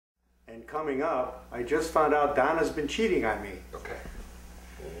And coming up, I just found out Donna's been cheating on me. Okay.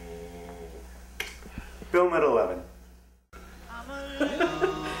 Film at 11. Is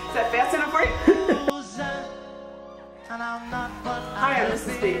that fast enough for you? Hi, I'm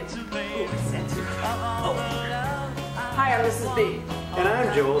Mrs. B. Oh, I said too. Oh. Hi, I'm Mrs. B. And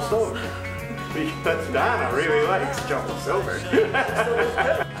I'm Joel Silver. Because Donna really likes Joel Silver.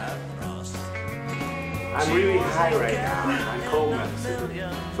 I'm really high right now on cold medicine.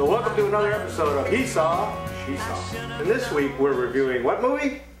 So welcome to another episode of He Saw, She Saw. And this week we're reviewing what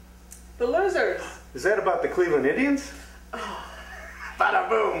movie? The Losers. Is that about the Cleveland Indians? Oh. Bada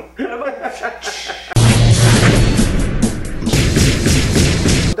boom!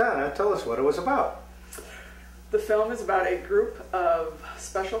 Donna, tell us what it was about. The film is about a group of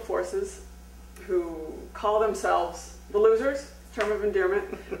special forces who call themselves the Losers, term of endearment.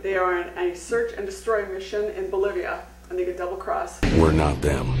 They are on a search and destroy mission in Bolivia, and they get double-crossed. We're not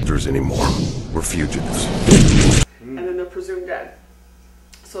them anymore. We're fugitives. And then they're presumed dead.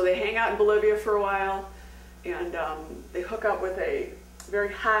 So they hang out in Bolivia for a while, and they hook up with a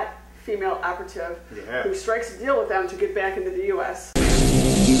very hot female operative who strikes a deal with them to get back into the U.S.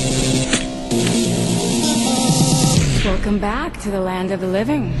 Welcome back to the land of the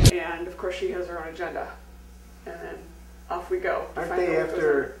living. And of course she has her own agenda. And then off we go. Aren't they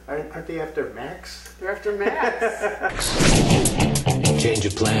after Max? They're after Max. Change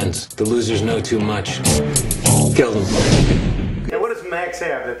of plans. The losers know too much. Kill them. And what does Max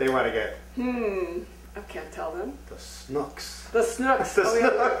have that they want to get? I can't tell them. The Snooks. The Snooks. The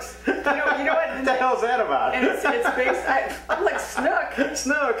Snooks. You know what? What the hell's that about? And it's based. I'm like Snook.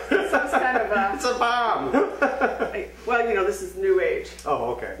 Snook. It's kind of a. It's a bomb. Well, you know, this is New Age.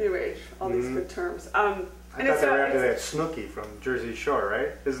 Oh, okay. New Age. All these good terms. I thought they were after that Snooki from Jersey Shore,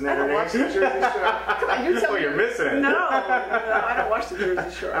 right? Isn't that I don't her watch the name? Jersey Shore. Come on, you tell me. You're missing it. No, I don't watch the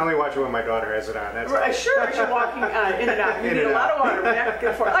Jersey Shore. I only watch it when my daughter has it on. That's all. Sure, as you're walking in and out. You need a lot of water back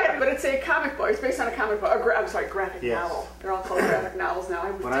and forth. But it's a comic book. It's based on a comic book. I'm sorry, graphic novel. They're all called graphic novels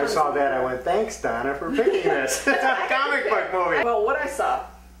now. When I saw that, I went, thanks, Donna, for picking this. It's a comic book movie. Well, what I saw,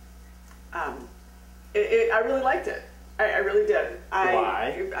 I really liked it. I really did.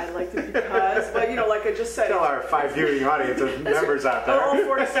 Why? I liked it because, well, you know, like I just said. Tell our 5 viewing audience of members out there. All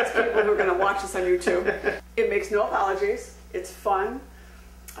 46 people who are going to watch this on YouTube. It makes no apologies. It's fun.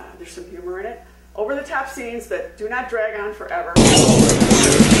 There's some humor in it. Over-the-top scenes that do not drag on forever.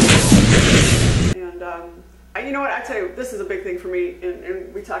 And you know what? I tell you, this is a big thing for me,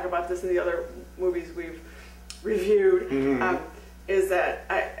 and we talk about this in the other movies we've reviewed, is that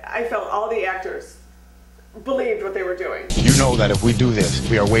I felt all the actors believed what they were doing. You know that if we do this,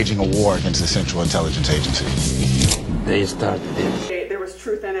 we are waging a war against the Central Intelligence Agency. They started it. There was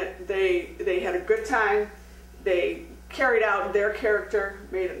truth in it. They had a good time. They carried out their character,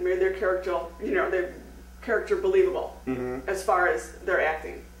 made their character, you know, their character believable as far as their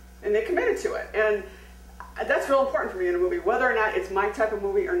acting, and they committed to it. And that's real important for me in a movie, whether or not it's my type of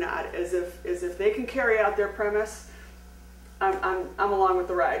movie or not. Is if they can carry out their premise, I'm along with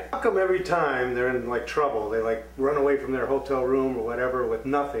the ride. How come every time they're in like trouble, they like run away from their hotel room or whatever with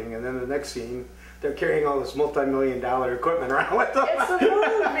nothing, and then the next scene they're carrying all this multi-million-dollar equipment around with them? It's a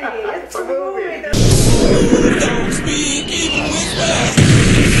movie. It's a movie.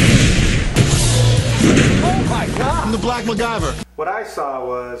 Oh my God! I'm the Black MacGyver. What I saw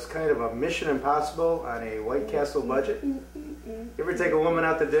was kind of a Mission Impossible on a White Castle budget. You ever take a woman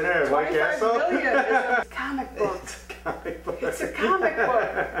out to dinner at White Castle? It's a comic book. It's a comic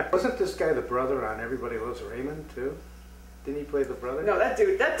book. Wasn't this guy the brother on Everybody Loves Raymond too? Didn't he play the brother? No, that dude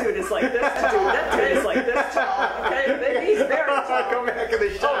is like this. That dude is like this tall. Okay, he's very tall. Go back in the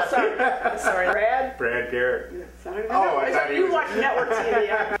shot. Oh, sorry, Brad Garrett. I thought you watch network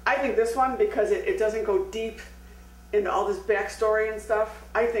TV. I think this one, because it doesn't go deep into all this backstory and stuff.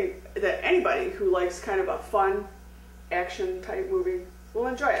 I think that anybody who likes kind of a fun action type movie will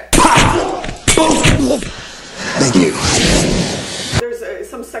enjoy it. Thank you. There's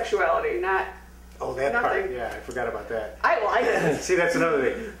some sexuality, not. Oh, that nothing. part. Yeah, I forgot about that. I like it. See, that's another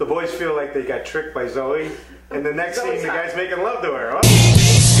thing. The boys feel like they got tricked by Zoe, and the next scene, the guy's making love to her.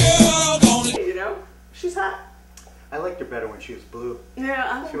 Oh. You know, she's hot. I liked her better when she was blue. Yeah,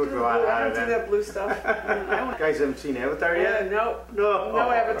 I don't She do looked a lot hotter do then. that blue stuff. You guys haven't seen Avatar yet? No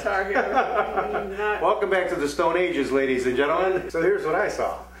Avatar here. Not. Welcome back to the Stone Ages, ladies and gentlemen. So here's what I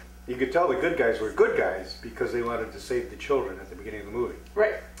saw. You could tell the good guys were good guys because they wanted to save the children at the beginning of the movie.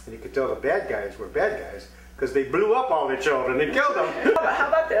 Right. And you could tell the bad guys were bad guys because they blew up all the children and killed them. How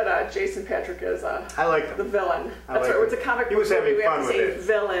about that Jason Patrick as I liked him. the villain? I That's liked right. It's him. a comic book He was movie. having We fun have to with say it.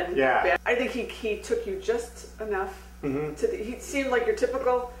 villain. Yeah. I think he took you just enough. He seemed like your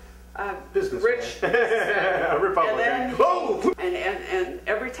typical business rich, a Republican. And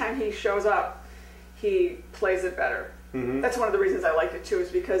every time he shows up, he plays it better. That's one of the reasons I liked it too, is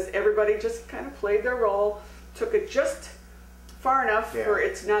because everybody just kind of played their role, took it just far enough for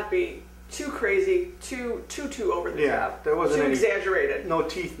it to not be too crazy, too over the top. There wasn't too any, exaggerated. No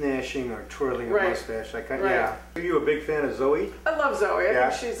teeth gnashing or twirling a mustache. Right. Yeah. Are you a big fan of Zoe? I love Zoe. I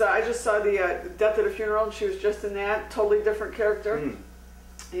think she's. I just saw the Death at a Funeral, and she was just in that. Totally different character.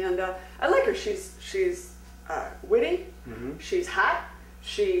 And I like her. She's witty. She's hot.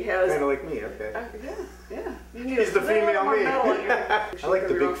 She has kind of like me. Okay. Yeah. She's the female me. I I like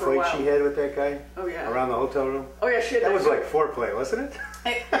the big fight she had with that guy. Oh yeah. Around the hotel room. Oh yeah, she had that was like foreplay, wasn't it?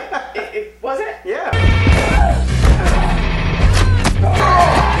 It was it? Yeah.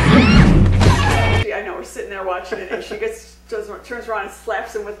 I know, we're sitting there watching it, and she turns around and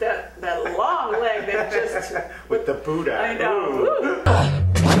slaps him with that long leg that just with the boot out. I know.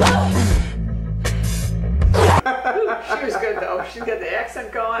 She was good though. She's got the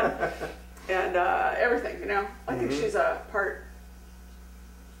accent going and everything. You know, I think she's a part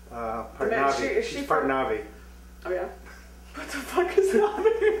Navi. She's part Navi. Oh yeah. What the fuck is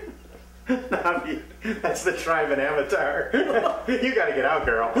Navi? Navi. That's the tribe in Avatar. You gotta get out,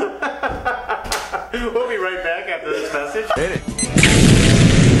 girl. We'll be right back after this message. Hit it.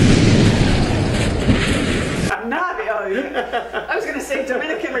 Navi. Oh, yeah. I was gonna say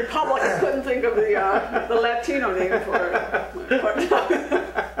Dominican Republic. I couldn't think of the Latino name for it.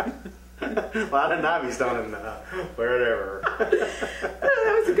 A lot of Navis down in wherever.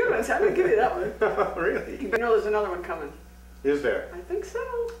 That was a good one. So I'm gonna give you that one. Oh, really? You know, there's another one coming. Is there? I think so.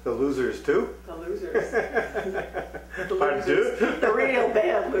 The Losers too? The Losers. The Part two? The real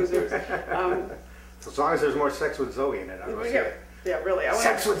bad losers. As long as there's more sex with Zoe in it, I don't see it. Yeah, really.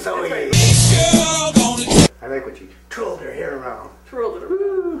 Sex with Zoe. Right. I like when she twirled her hair around. Twirled it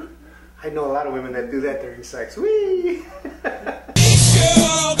around. I know a lot of women that do that during sex. Whee!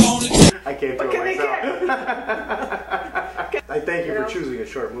 I can't do it myself. I thank you for choosing a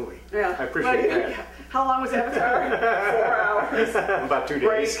short movie. Yeah. I appreciate that. How long was Avatar? 4 hours. About 2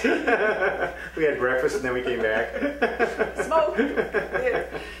 days. We had breakfast and then we came back. Smoke. Yeah.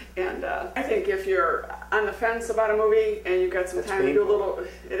 And I think if you're on the fence about a movie and you've got some time to do a little,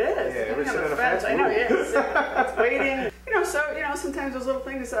 it is. Yeah, ever sit on the a fence? I know. Yeah, it's waiting. Sometimes those little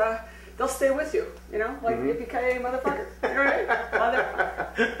things. They'll stay with you, like yippee-ki-yay, motherfucker. Right?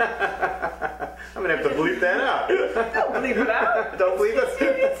 I'm gonna have to bleep that out. Don't bleep it out. Don't bleep it.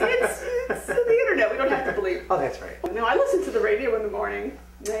 It's the internet. We don't have to bleep. Oh, that's right. No, I listen to the radio in the morning.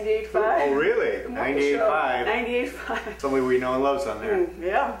 98.5. Oh, really? 98.5. 98.5. Somebody we know and love's on there.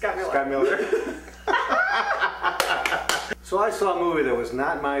 Yeah, Scott Miller. So I saw a movie that was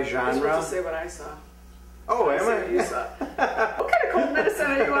not my genre. I'm supposed to say what I saw. Oh, am I? What you saw. What kind of cold medicine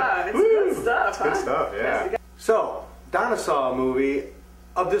are you on? It's good stuff, huh? Good stuff, yeah. So, Donna saw a movie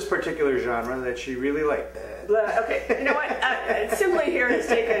of this particular genre that she really liked. Okay, you know what? Simply here has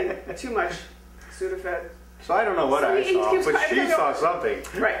taken too much Sudafed. So I don't know what I saw, but she saw something.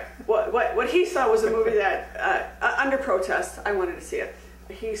 Right. What he saw was a movie that, under protest, I wanted to see it.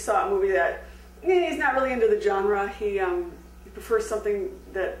 He saw a movie that, he's not really into the genre. He prefers something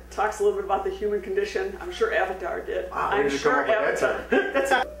that talks a little bit about the human condition. I'm sure Avatar did. Wow, I'm sure Avatar.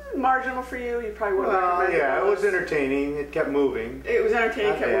 That's marginal for you. You probably wouldn't recommend it. Yeah, it was entertaining. It kept moving. It was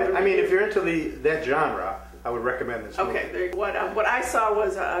entertaining. Kept moving. I mean, if you're into that genre, I would recommend this movie. Okay, what I saw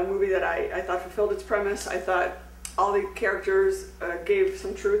was a movie that I thought fulfilled its premise. I thought all the characters gave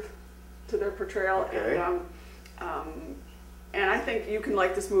some truth to their portrayal, okay. And I think you can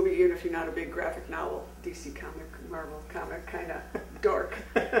like this movie even if you're not a big graphic novel, DC comic, Marvel comic kind of dork.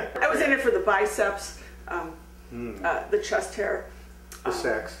 I was in it for the biceps, the chest hair, the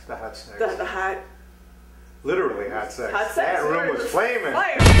sex, the hot sex, the hot, literally hot sex. Hot sex. That room was flaming.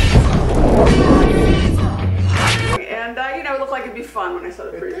 And it looked like it'd be fun when I saw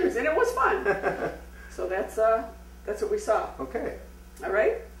the previews, and it was fun. So that's what we saw. Okay. All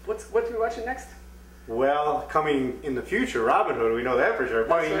right. What are we watching next? Well, coming in the future, Robin Hood. We know that for sure.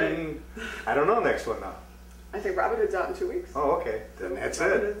 That's right. I don't know next one though. I think Robin Hood's out in 2 weeks. Oh, okay. Then that's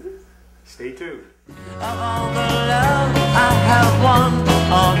it. Stay tuned. Of all the love I have